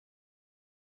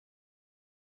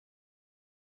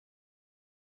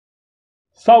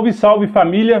Salve, salve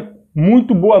família,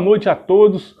 muito boa noite a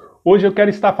todos. Hoje eu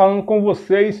quero estar falando com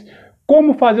vocês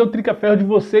como fazer o Trinca Ferro de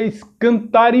vocês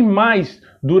cantarem mais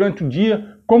durante o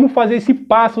dia, como fazer esse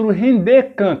pássaro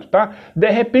render canto, tá? De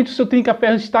repente o seu Trinca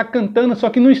Ferro está cantando, só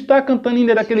que não está cantando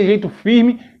ainda daquele jeito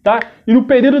firme, tá? E no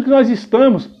período que nós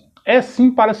estamos, é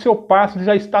sim para seu pássaro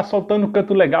já está soltando um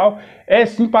canto legal, é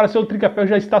sim para seu Trinca Ferro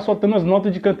já está soltando as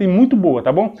notas de canto muito boa,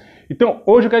 tá bom? Então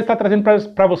hoje eu quero estar trazendo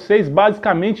para vocês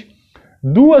basicamente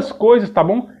duas coisas, tá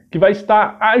bom? Que vai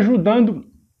estar ajudando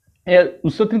o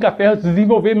seu Trinca Ferro a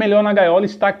desenvolver melhor na gaiola e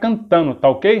estar cantando, tá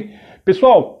ok?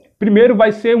 Pessoal, primeiro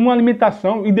vai ser uma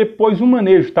alimentação e depois um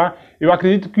manejo, tá? Eu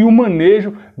acredito que o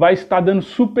manejo vai estar dando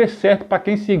super certo para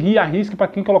quem seguir a risca, para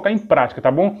quem colocar em prática,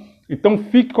 tá bom? Então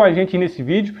fique com a gente nesse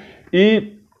vídeo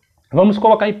e vamos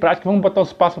colocar em prática, vamos botar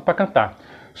os pássaros para cantar.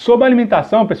 Sobre a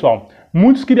alimentação, pessoal,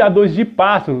 muitos criadores de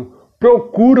pássaros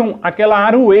procuram aquela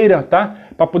aroeira, tá?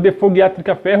 Para poder foguear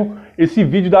Trinca Ferro. Esse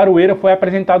vídeo da aroeira foi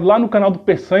apresentado lá no canal do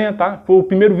Peçanha, tá? Foi o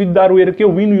primeiro vídeo da aroeira que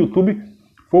eu vi no YouTube.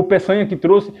 Foi o Peçanha que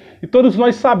trouxe. E todos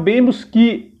nós sabemos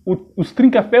que os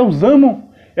Trinca Ferros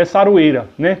amam essa aroeira,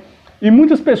 né? E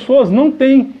muitas pessoas não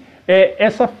têm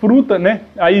essa fruta, né?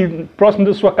 Aí próximo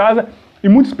da sua casa. E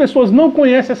muitas pessoas não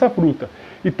conhecem essa fruta.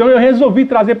 Então eu resolvi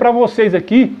trazer para vocês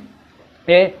aqui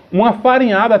uma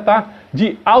farinhada, tá?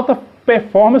 De alta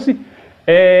performance,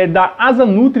 da Asa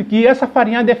Nutri, que essa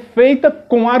farinhada é feita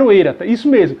com aroeira, tá? Isso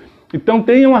mesmo. Então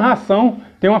tem uma ração,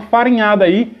 tem uma farinhada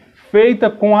aí feita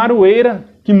com aroeira,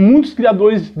 que muitos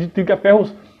criadores de Trinca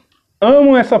Ferros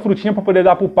amam essa frutinha para poder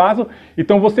dar para o pássaro.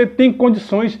 Então você tem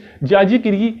condições de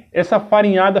adquirir essa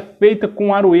farinhada feita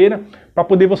com aroeira para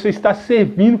poder você estar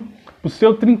servindo para o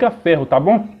seu Trinca Ferro, tá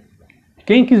bom?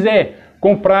 Quem quiser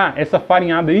comprar essa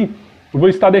farinhada aí, eu vou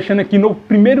estar deixando aqui no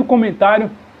primeiro comentário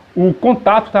o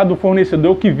contato, tá, do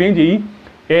fornecedor que vende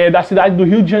aí, da cidade do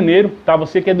Rio de Janeiro, tá?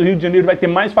 Você que é do Rio de Janeiro vai ter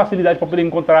mais facilidade para poder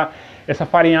encontrar essa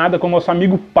farinhada com o nosso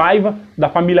amigo Paiva, da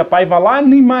família Paiva, lá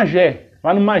no Magé,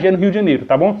 no Rio de Janeiro,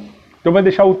 tá bom? Então eu vou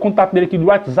deixar o contato dele aqui do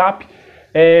WhatsApp,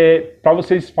 para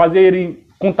vocês fazerem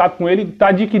contato com ele e tá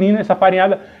adquirindo essa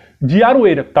farinhada de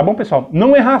aroeira, tá bom, pessoal?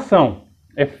 Não é ração,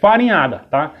 é farinhada,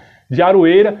 tá? De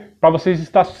aroeira, para vocês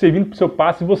estar servindo para o seu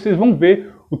pássaro, e vocês vão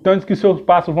ver o tanto que seus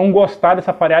pássaros vão gostar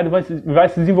dessa farinhada e vai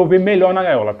se desenvolver melhor na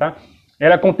gaiola, tá?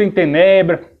 Ela contém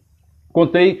tenebra,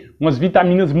 contém umas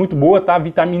vitaminas muito boas, tá?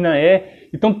 Vitamina E.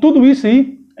 Então tudo isso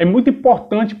aí é muito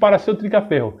importante para seu Trinca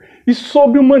Ferro. E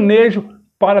sobre o manejo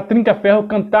para Trinca Ferro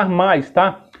cantar mais,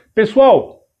 tá?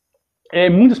 Pessoal,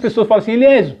 muitas pessoas falam assim,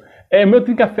 Eliésio, meu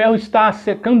Trinca Ferro está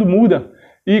secando muda.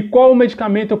 E qual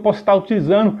medicamento eu posso estar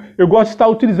utilizando? Eu gosto de estar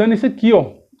utilizando esse aqui,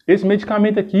 ó. Esse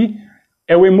medicamento aqui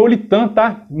é o Hemolitan,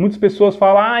 tá? Muitas pessoas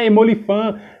falam,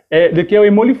 Hemolifan, daqui é o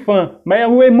Hemolifan. Mas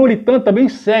o Hemolitan também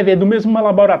serve, é do mesmo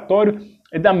laboratório,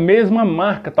 é da mesma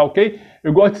marca, tá ok?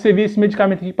 Eu gosto de servir esse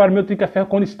medicamento aqui para o meu Trinca Ferro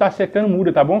quando está secando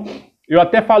muda, tá bom? Eu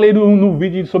até falei no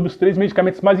vídeo sobre os 3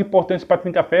 medicamentos mais importantes para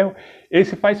Trinca Ferro,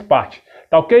 esse faz parte,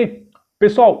 tá ok?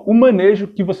 Pessoal, o manejo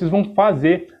que vocês vão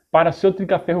fazer para seu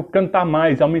Trinca Ferro cantar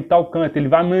mais, aumentar o canto, ele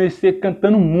vai amanhecer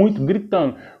cantando muito,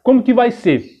 gritando. Como que vai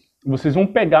ser? Vocês vão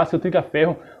pegar seu Trinca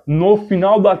Ferro no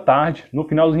final da tarde, no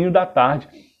finalzinho da tarde,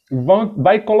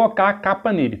 vai colocar a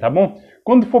capa nele, tá bom?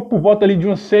 Quando for por volta ali de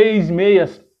umas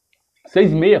 6h30,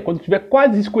 quando estiver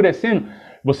quase escurecendo,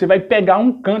 você vai pegar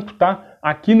um canto, tá?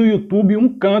 Aqui no YouTube,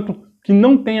 um canto que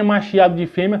não tenha machiado de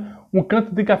fêmea, um canto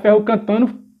de Trinca Ferro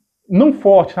cantando, não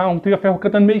forte, tá? Um Trinca Ferro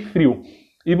cantando meio frio.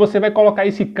 E você vai colocar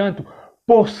esse canto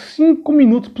por 5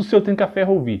 minutos para o seu Trinca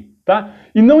Ferro ouvir, tá?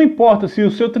 E não importa se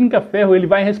o seu Trinca Ferro ele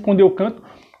vai responder o canto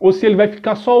ou se ele vai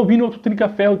ficar só ouvindo outro Trinca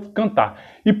Ferro cantar.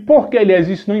 E por que, aliás,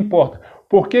 isso não importa?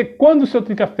 Porque quando o seu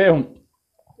Trinca Ferro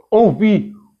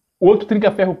ouvir o outro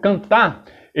Trinca Ferro cantar,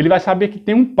 ele vai saber que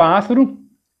tem um pássaro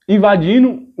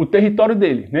invadindo o território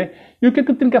dele, né? E o que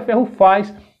o Trinca Ferro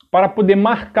faz para poder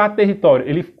marcar território?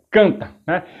 Ele canta,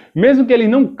 né? Mesmo que ele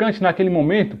não cante naquele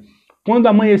momento, quando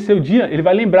amanhecer o dia, ele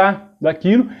vai lembrar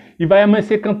daquilo e vai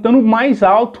amanhecer cantando mais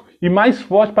alto e mais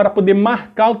forte para poder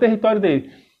marcar o território dele.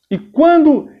 E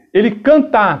quando ele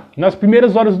cantar nas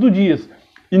primeiras horas do dia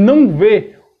e não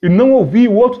ver e não ouvir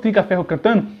o outro Trinca Ferro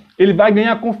cantando, ele vai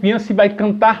ganhar confiança e vai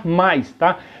cantar mais,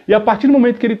 tá? E a partir do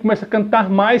momento que ele começa a cantar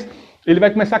mais, ele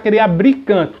vai começar a querer abrir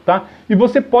canto, tá? E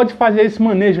você pode fazer esse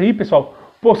manejo aí,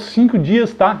 pessoal, por 5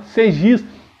 dias, tá? 6 dias.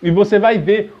 E você vai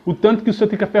ver o tanto que o seu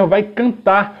Trinca Ferro vai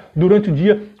cantar durante o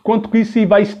dia, quanto que isso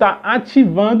vai estar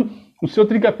ativando o seu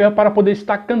Trinca Ferro para poder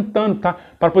estar cantando, tá?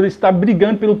 Para poder estar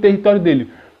brigando pelo território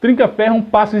dele. Trinca Ferro é um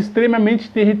pássaro extremamente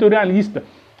territorialista.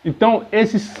 Então,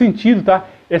 esse sentido, tá?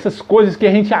 Essas coisas que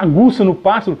a gente aguça no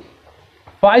pássaro,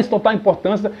 faz total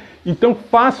importância. Então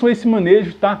façam esse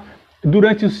manejo, tá?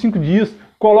 Durante os 5 dias,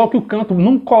 coloque o canto,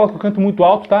 não coloque o canto muito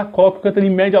alto, tá? Coloque o canto ali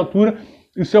em média altura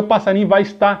e o seu passarinho vai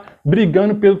estar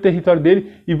brigando pelo território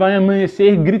dele e vai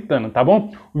amanhecer gritando, tá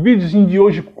bom? O videozinho de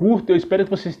hoje curto, eu espero que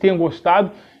vocês tenham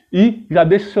gostado e já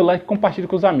deixa o seu like e compartilhe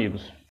com os amigos.